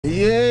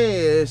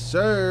Yes,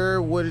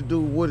 sir. What it do?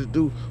 What it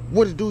do?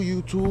 What it do,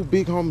 YouTube?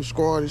 Big Homie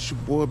Squad. It's your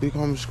boy, Big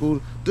Homie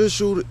Scooter, the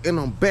shooter, and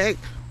I'm back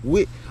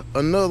with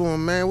another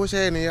one, man. What's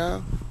happening,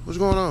 y'all? What's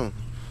going on?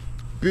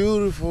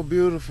 Beautiful,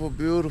 beautiful,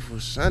 beautiful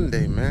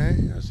Sunday,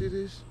 man. Y'all see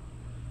this?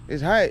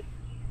 It's hot.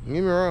 Don't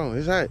get me wrong,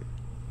 it's hot.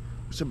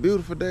 It's a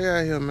beautiful day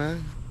out here,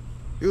 man.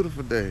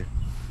 Beautiful day.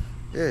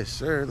 Yes,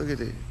 sir. Look at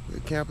that. Look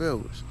at Camp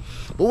Edwards.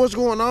 But what's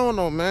going on,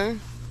 though, man?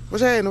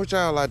 What's happening with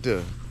y'all out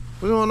there?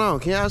 What's going on?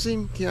 Can y'all see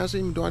me? Can y'all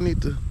see me? Do I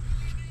need to?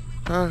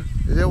 Huh?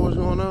 Is that what's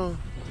going on?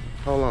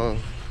 Hold on.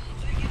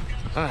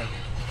 Alright.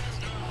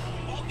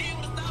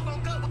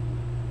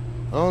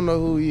 I don't know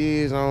who he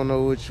is. I don't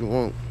know what you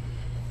want.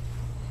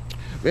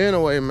 But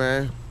anyway,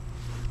 man.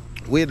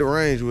 We at the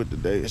range with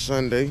today. It's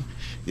Sunday.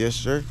 Yes,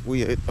 sir.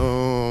 We at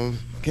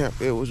Camp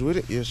Edwards with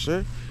it. Yes,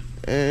 sir.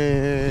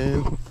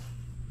 And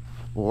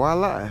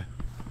voila.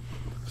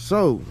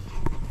 So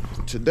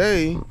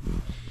today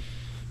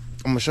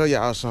I'm gonna show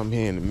y'all something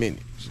here in a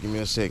minute. Just give me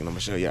a second. I'm gonna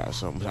show y'all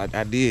something.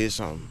 I did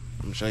something.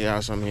 I'm gonna show y'all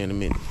something here in a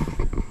minute.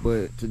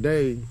 But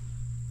today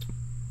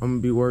I'm gonna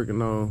be working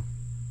on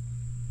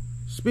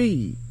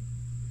speed.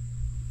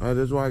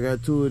 That's why I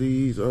got two of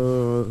these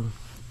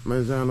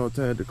Manzano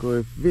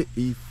Tactical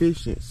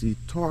Efficiency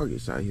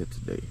targets out here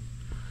today.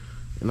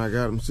 And I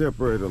got them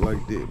separated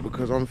like that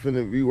because I'm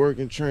finna be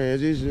working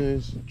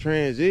transitions,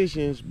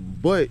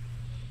 but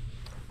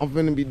I'm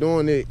finna be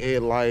doing it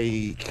at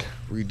like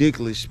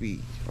ridiculous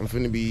speed. I'm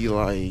finna be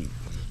like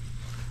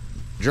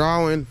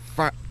drawing,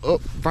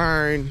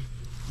 firing,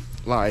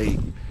 like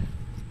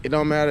it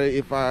don't matter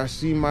if I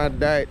see my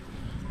dot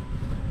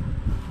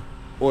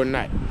or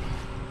not.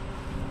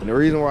 And the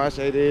reason why I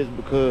say this is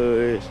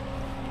because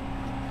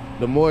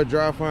the more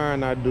dry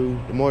firing I do,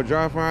 the more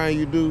dry firing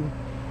you do,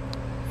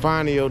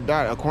 finding your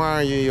dot,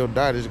 acquiring your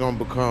dot is gonna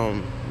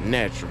become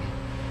natural.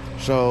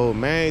 So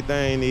main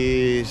thing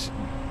is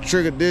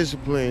trigger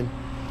discipline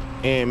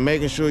and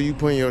making sure you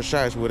putting your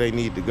shots where they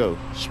need to go,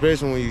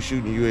 especially when you're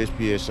shooting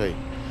USPSA.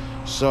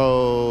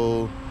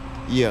 So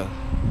yeah,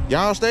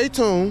 y'all stay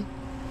tuned.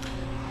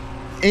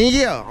 And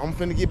yeah, I'm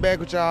finna get back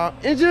with y'all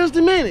in just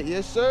a minute.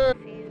 Yes, sir.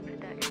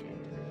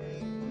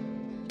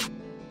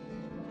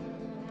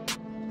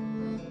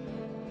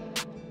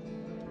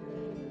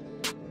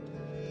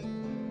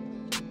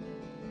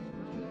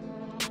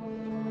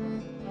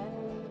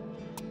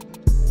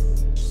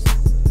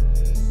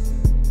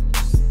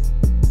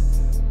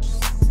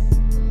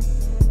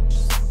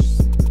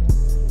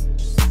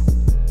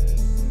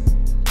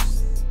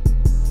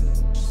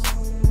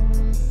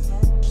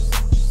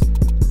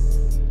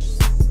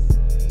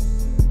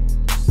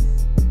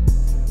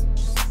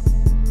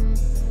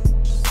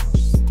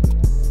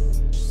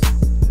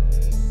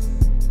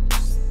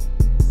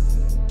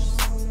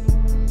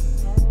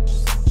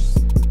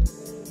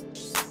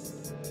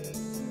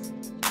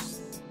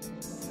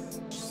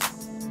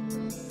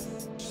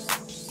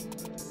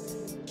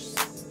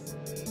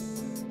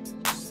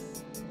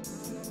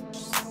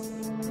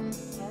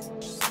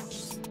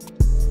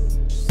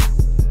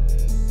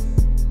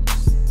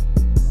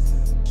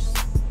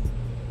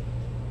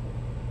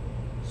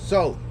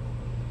 So,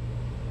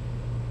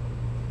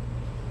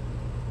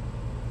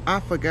 I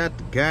forgot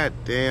the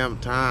goddamn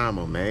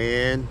timer,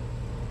 man.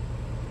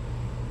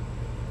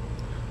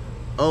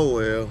 Oh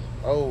well,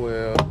 oh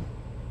well,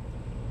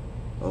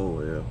 oh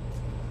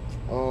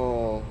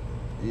well.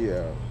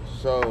 Yeah,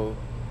 so,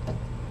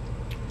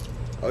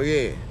 oh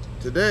yeah,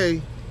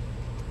 today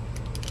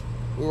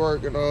we're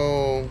working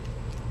on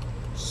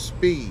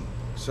speed.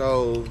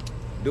 So,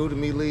 due to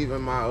me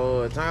leaving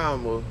my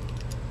timer,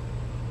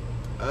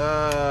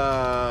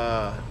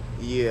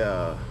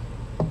 yeah,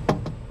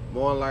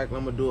 more likely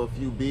I'm gonna do a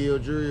few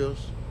build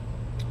drills.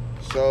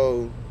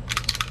 So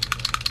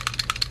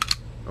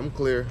I'm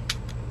clear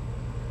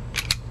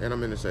and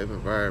I'm in a safe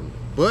environment.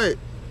 But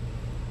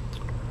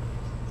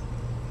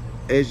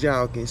as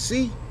y'all can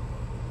see,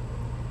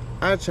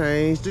 I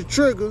changed the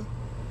trigger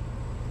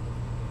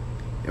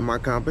in my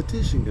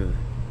competition gun.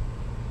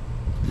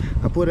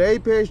 I put an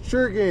Apex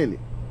trigger in it,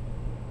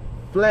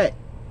 flat.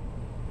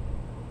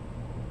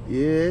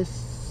 Yes,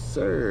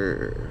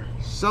 sir.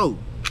 So,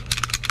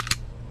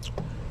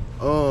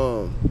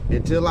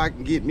 until I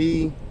can get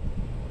me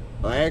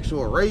an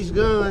actual race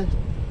gun,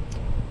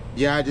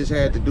 yeah, I just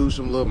had to do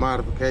some little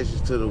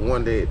modifications to the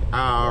one that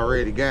I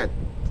already got,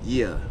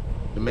 yeah,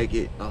 to make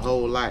it a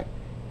whole lot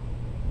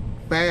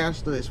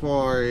faster as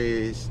far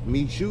as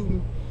me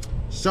shooting.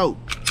 So,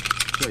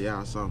 show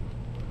y'all something.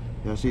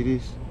 Y'all see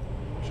this?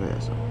 Show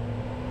y'all something.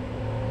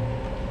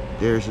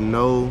 There's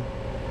no,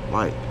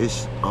 like,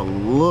 it's a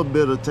little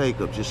bit of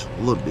take up, just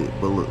a little bit,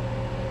 but look.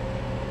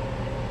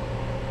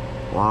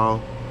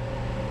 Wow.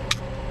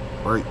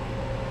 Break.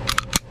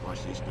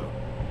 Watch this though.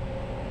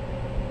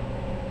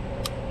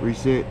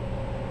 Reset.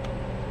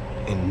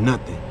 And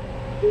nothing.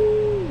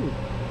 Woo.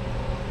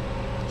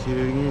 See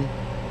that again?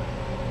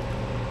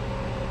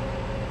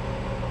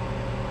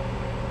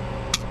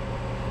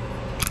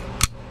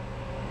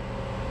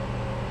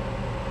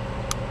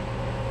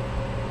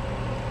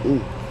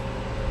 Ooh.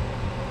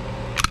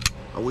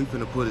 Are we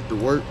finna put it to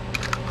work.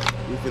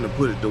 We finna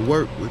put it to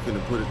work. We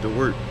finna put it to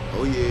work.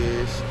 Oh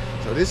yes.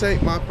 So this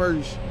ain't my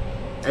first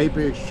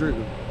Apex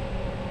trigger.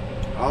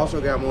 I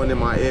also got one in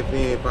my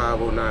FN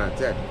 509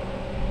 Tactical.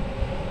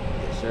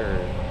 Yes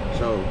sir.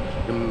 So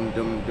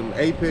them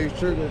Apex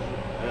triggers,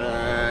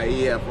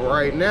 yeah, for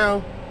right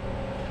now,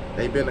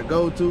 they been a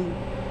go-to.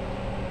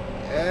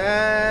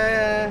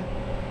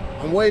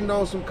 I'm waiting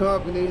on some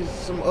companies,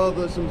 some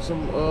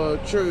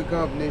trigger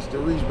companies to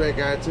reach back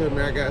out to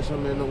me. I got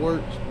something in the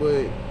works,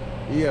 but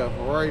yeah,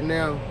 for right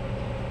now,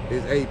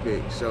 it's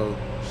Apex. So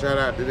shout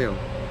out to them.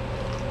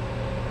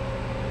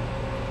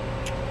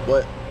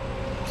 But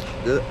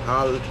good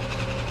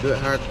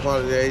high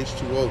quality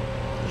H2O.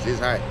 It's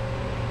hot.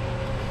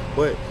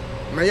 But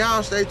man,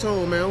 y'all stay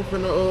tuned, man. I'm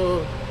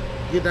finna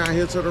get down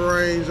here to the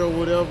range or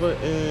whatever,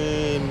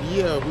 and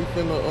yeah, we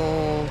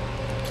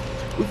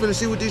finna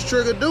see what this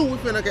trigger do. We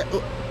finna get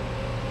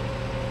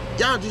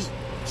y'all just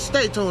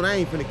stay tuned. I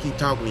ain't finna keep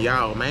talking to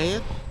y'all,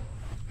 man.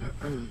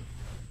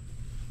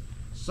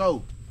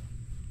 So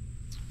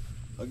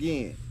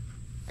again,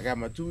 I got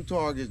my 2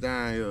 targets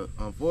down here.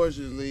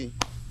 Unfortunately,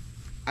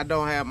 I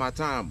don't have my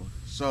timer,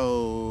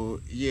 so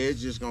yeah,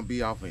 it's just gonna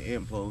be off an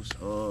impulse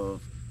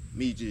of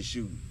me just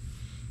shooting.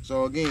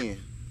 So again,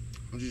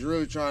 I'm just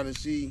really trying to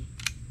see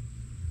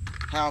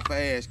how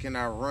fast can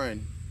I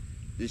run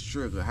this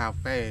trigger. How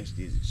fast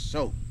is it?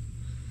 So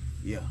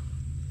yeah,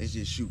 let's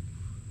just shoot.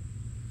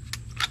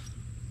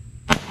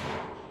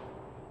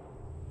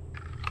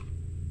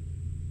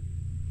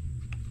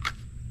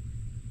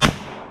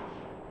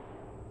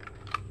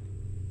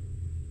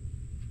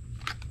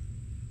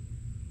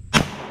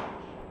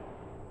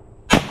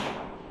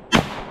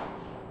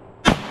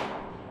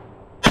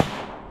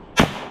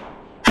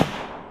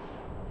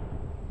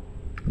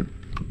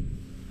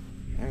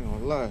 I ain't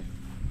gonna lie.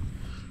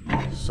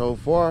 So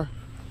far,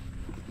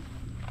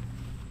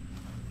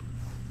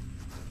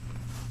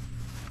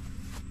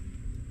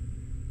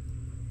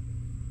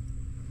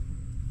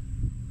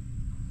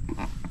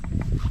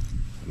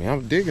 man,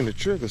 I'm digging the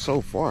trigger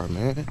so far,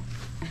 man.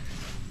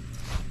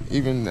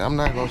 Even, I'm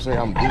not gonna say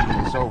I'm digging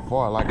it so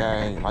far like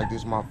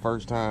this is my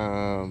first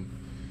time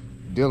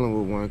dealing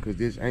with one, because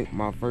this ain't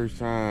my first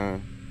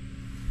time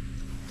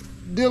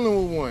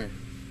dealing with one.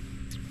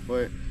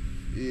 But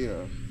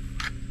yeah,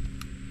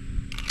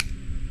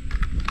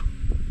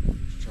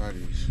 let's try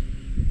this.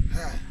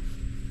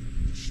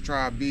 Let's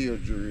try a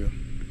build drill.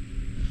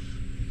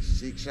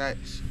 6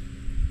 shots.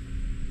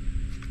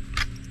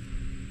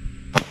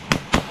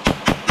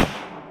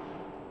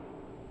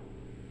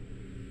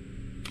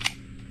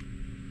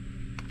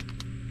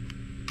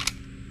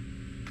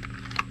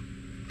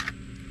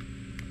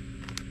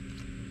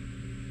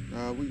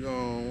 We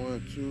going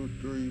 1, 2,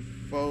 3,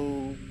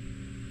 4.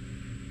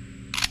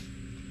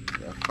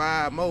 Got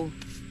 5 more.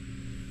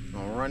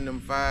 Gonna run them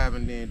 5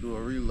 and then do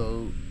a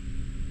reload.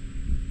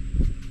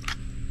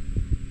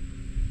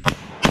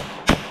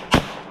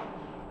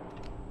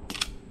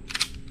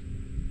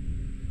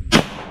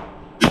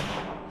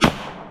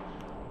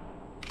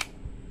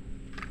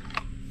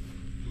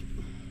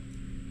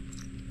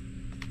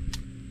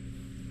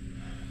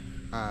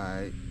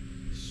 Alright,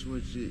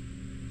 switch it.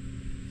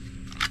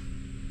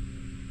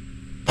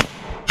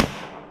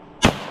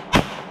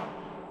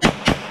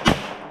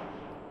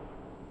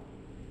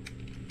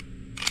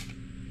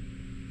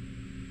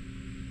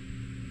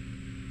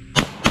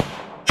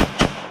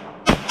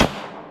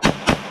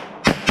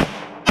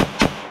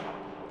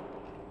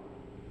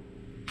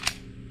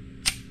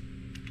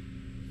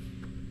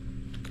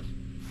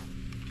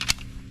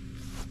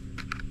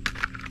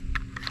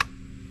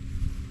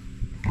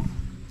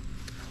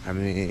 I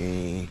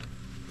mean,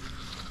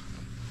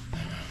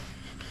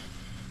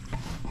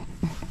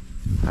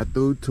 I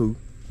threw 2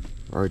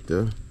 right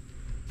there.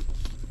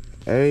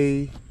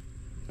 A,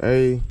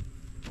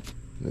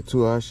 the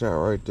 2 I shot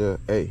right there,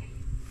 A.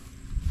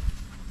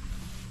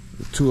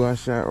 The 2 I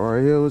shot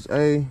right here was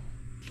A,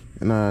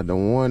 and the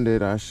 1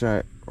 that I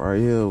shot right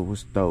here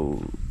was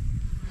throw.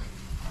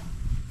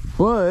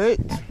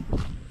 But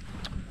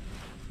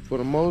for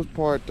the most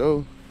part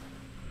though,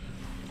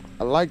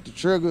 I like the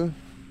trigger.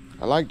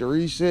 I like the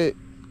reset,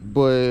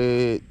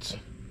 but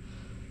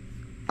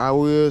I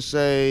will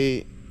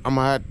say I'm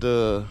gonna have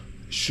to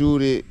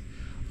shoot it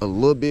a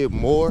little bit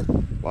more.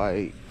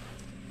 Like,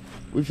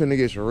 we finna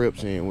get some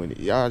reps in with it.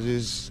 Y'all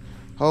just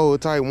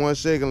hold tight 1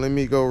 second. Let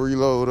me go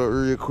reload up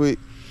real quick,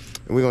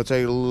 and we're gonna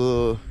take it a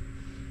little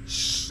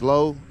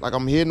slow. Like,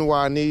 I'm hitting where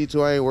I need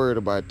to. I ain't worried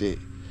about that.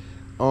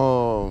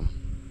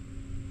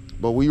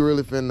 But we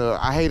really finna,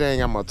 I hate I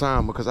ain't got my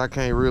time because I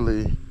can't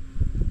really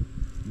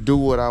do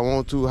what I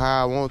want to,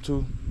 how I want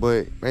to.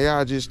 But man,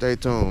 y'all just stay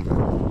tuned,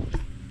 man.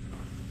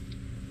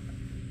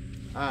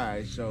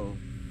 Alright, so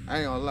I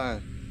ain't gonna lie,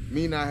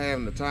 me not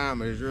having the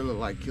timer is really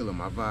like killing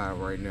my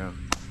vibe right now,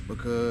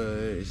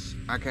 because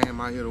I came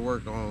out here to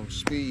work on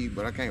speed,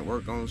 but I can't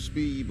work on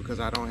speed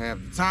because I don't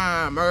have the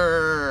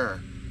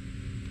timer.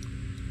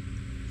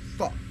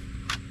 Fuck.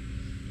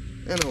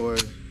 Anyway,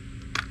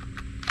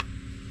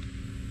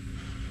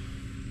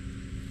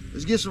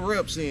 let's get some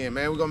reps in,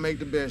 man. We're gonna make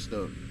the best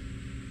of it.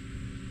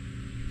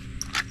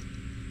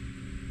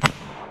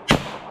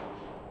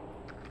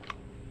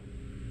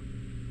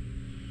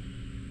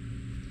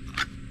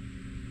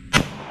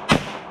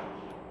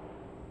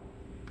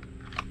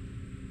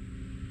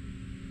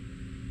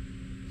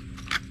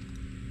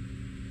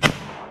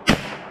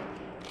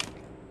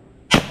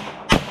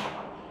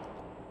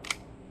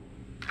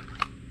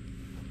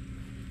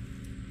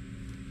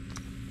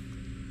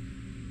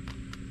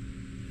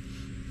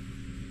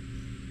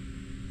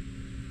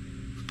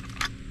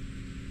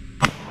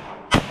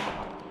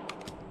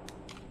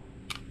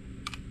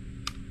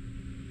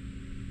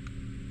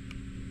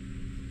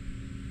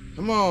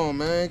 Come on,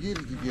 man, get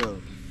it together.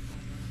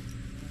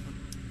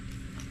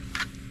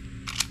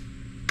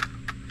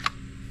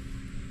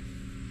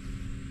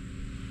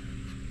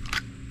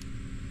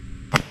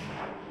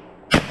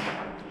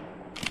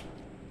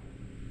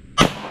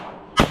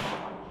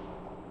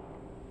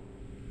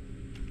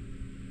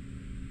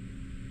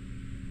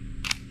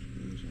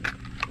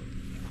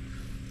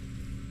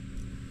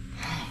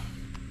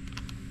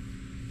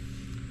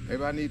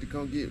 Maybe I need to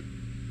come get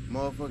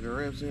motherfucking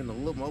reps in a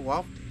little more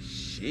often.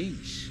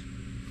 Sheesh.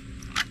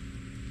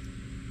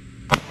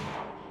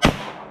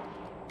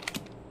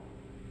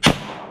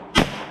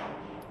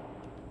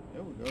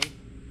 There we go.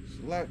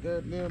 It's a lot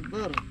goddamn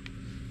better.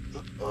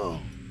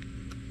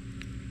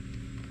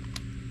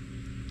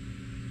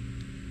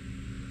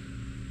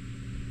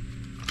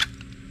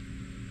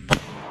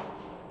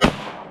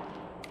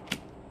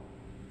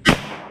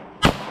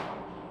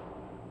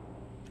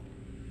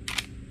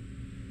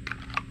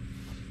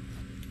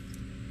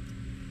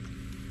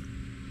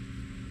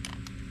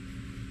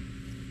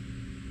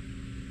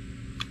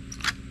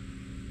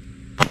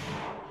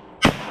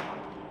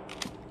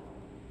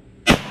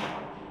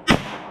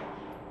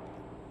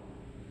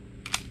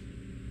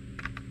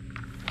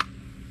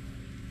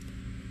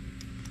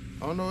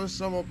 I don't know, it's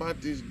something about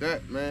this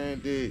dot,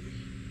 man, that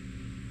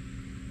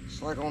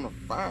it's like on a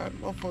fire,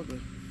 motherfucker.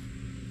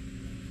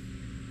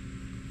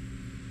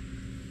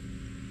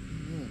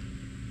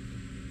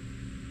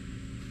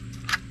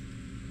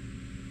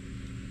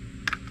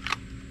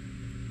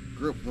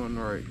 Grip one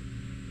right.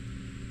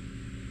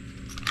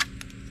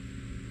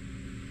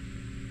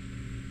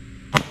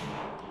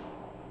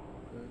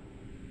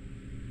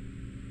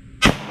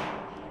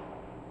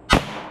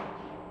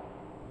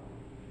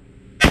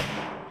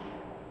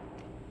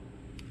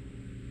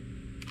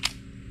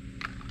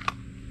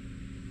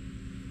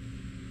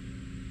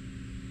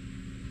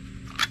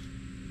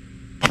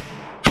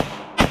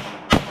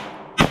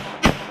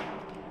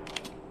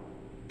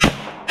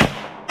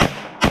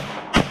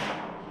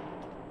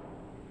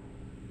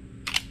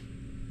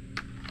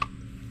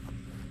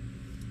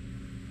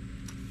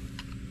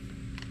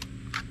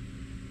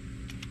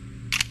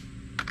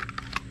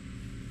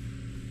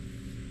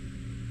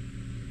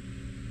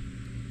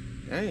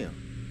 Damn.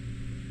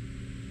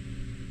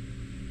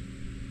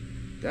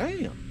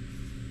 Damn.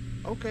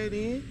 Okay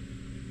then.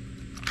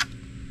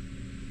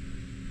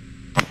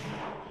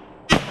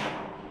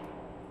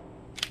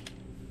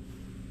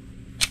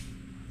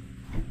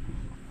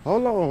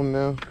 Hold on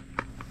now.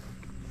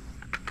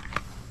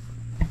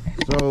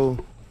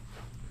 So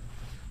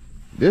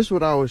this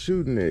what I was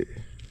shooting at.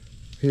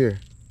 Here.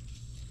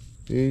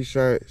 These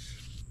shots.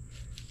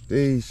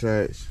 These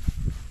shots.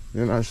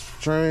 Then I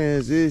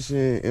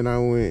transitioned and I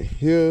went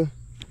here,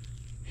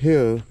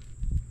 here,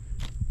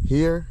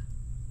 here,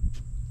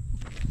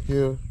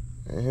 here,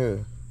 and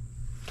here.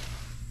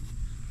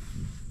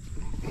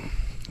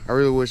 I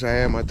really wish I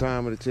had my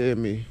timer to tell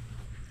me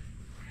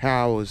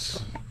how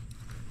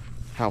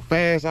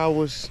fast I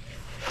was.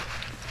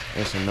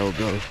 That's a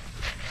no-go.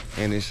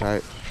 And it's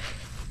like,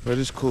 but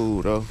it's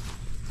cool though.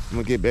 I'm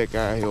gonna get back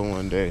out here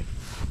one day.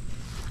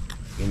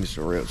 Give me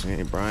some reps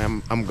in,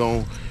 Brian. I'm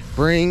gonna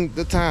bring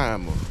the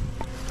timer.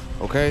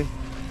 Okay?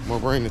 I'm gonna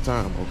bring the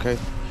timer, okay?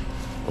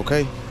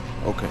 Okay?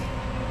 Okay.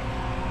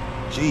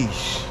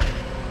 Jeez.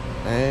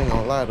 I ain't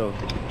gonna lie though.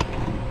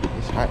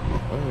 It's hot.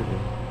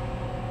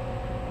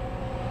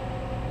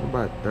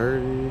 About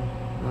 30,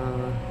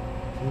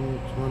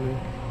 10, 20,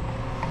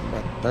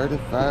 about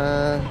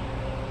 35.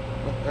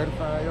 About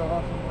 35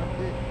 yards, something like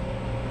that.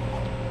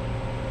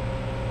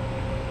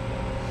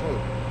 So,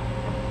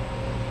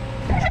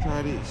 let's try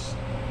this.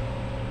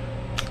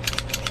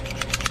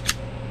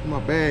 Put my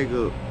bag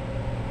up.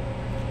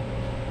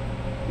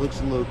 Looks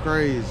a little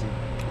crazy.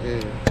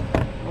 Yeah.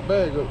 My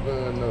bag up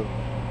good enough.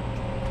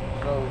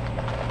 So,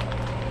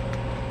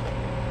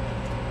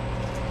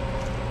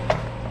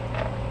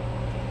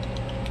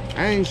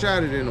 I ain't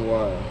shot it in a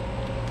while.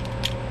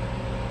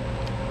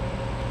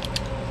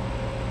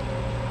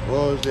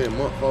 What was that,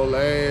 month before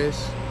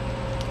last?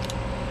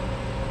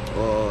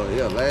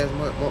 Yeah, last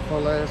month before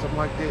last, something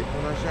like that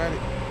when I shot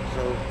it.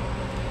 So,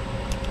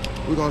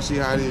 we're gonna see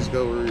how this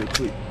go real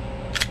quick.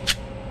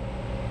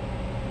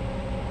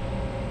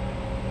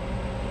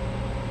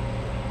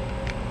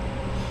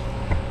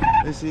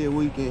 Let's see if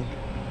we can.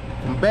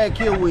 I'm back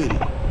here with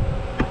it.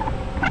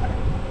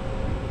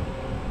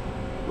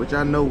 Which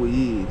I know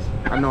we is.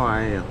 I know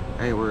I am.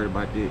 I ain't worried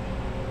about that.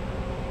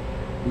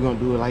 We gonna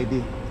do it like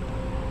this.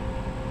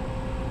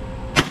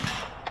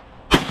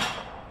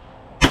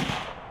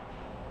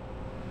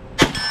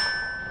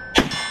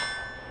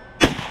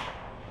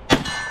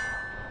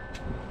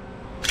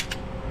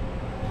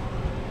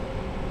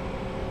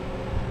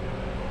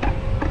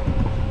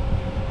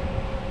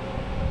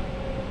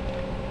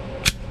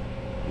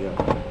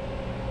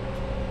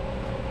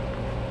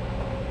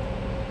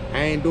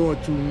 I ain't doing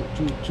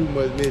too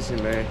much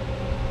missing, man.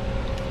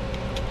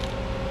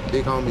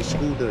 They call me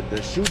Scooter,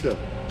 the shooter.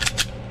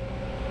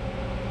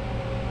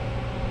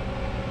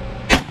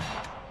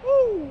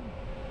 Woo!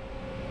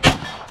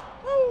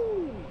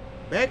 Woo!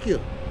 Back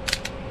here.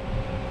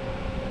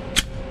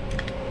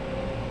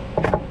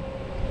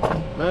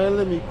 Man,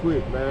 let me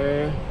quit,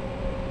 man.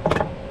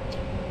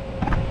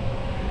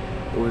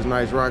 It was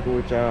nice rocking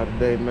with y'all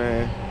today,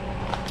 man.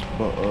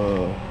 But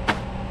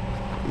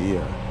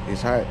yeah,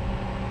 it's hot.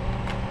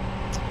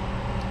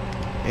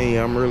 And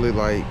I'm really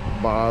like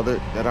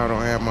bothered that I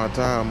don't have my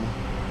time.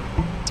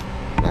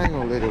 I ain't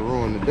gonna let it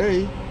ruin the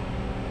day.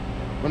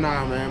 But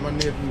nah, man, my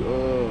nephew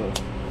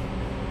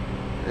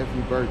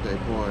birthday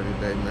party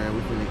today, man.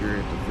 We finna get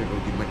ready to go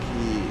get my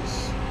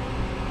kids.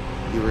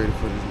 Get ready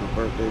for this little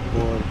birthday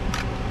party.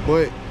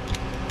 But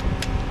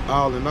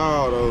all in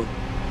all though,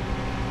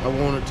 I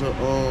wanted to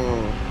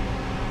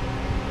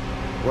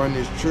run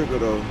this trigger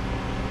though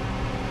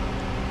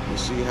and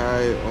see how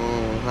it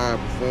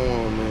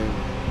perform, man.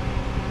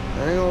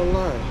 I ain't gonna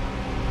lie.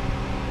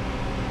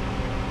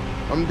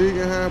 I'm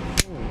digging how it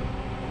perform.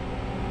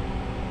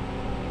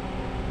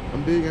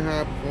 I'm digging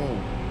how it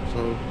perform.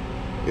 So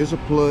it's a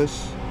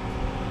plus.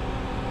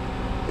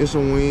 It's a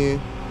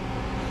win.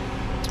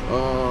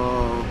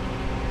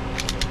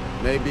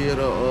 Maybe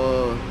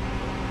it'll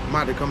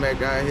might have to come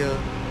back out here,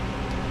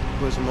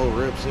 put some more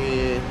reps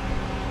in.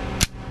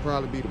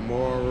 Probably be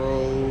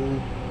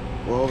tomorrow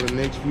or over the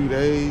next few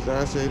days.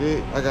 I say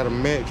that I got a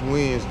match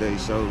Wednesday,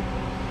 so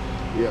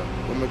yeah,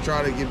 I'm gonna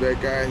try to get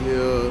back out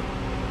here,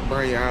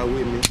 bring y'all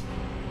with me.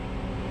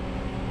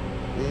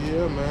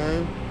 Yeah,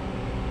 man.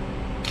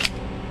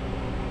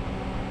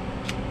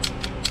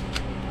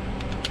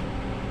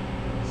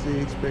 See,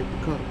 expect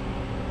to come.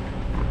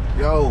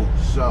 Yo,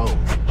 so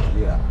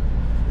yeah.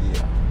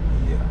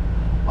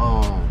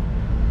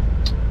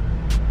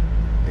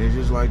 It's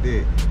just like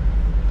that.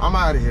 I'm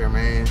out of here,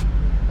 man.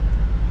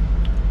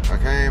 I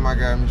came, I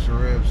got me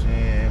some reps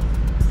in.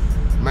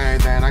 Main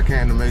thing, I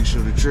came to make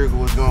sure the trigger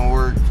was gonna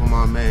work for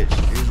my match.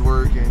 It's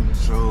working,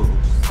 so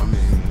I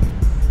mean,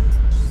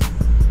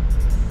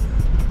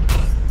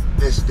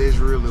 this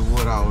really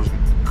what I was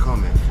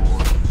coming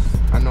for.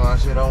 I know I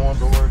said I want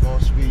to work on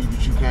speed,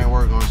 but you can't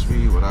work on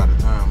speed without a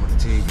timer to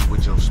tell you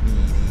what your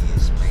speed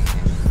is, man.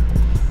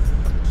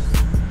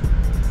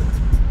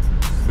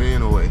 But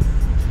anyway,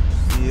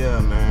 yeah,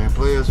 man,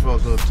 players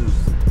fucked up too.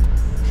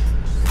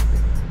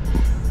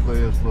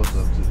 Players fucked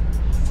up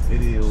too.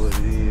 It is what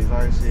it is.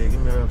 Like I said,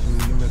 give me a few,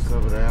 give me a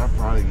couple of days. I'll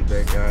probably get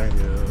back out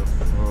here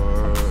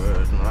for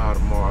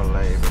tomorrow,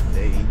 Labor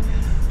Day.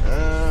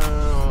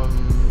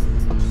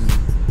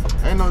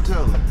 Ain't no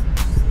telling.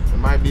 It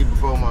might be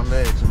before my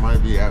match, it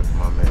might be after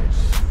my match.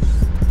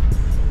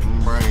 I'm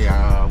gonna bring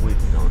y'all with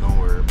me though, don't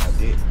worry about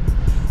that.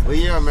 But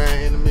yeah,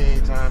 man, in the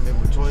meantime, in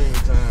between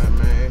time,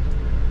 man,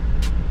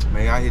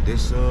 I hit that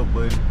sub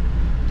button,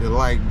 the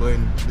like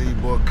button,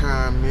 leave boy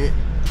comment,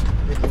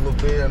 hit the little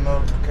bell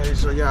notification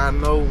so y'all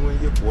know when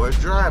your boy's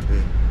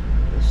dropping.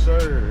 Yes,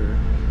 sir.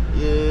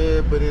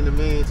 Yeah, but in the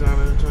meantime,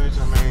 in between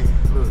time, man,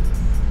 look,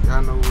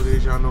 y'all know who it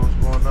is, y'all know what's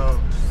going on.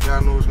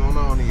 Y'all know what's going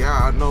on, and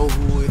y'all know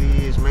who it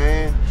is,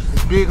 man.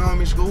 It's Big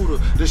Homie Scooter,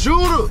 the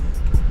shooter.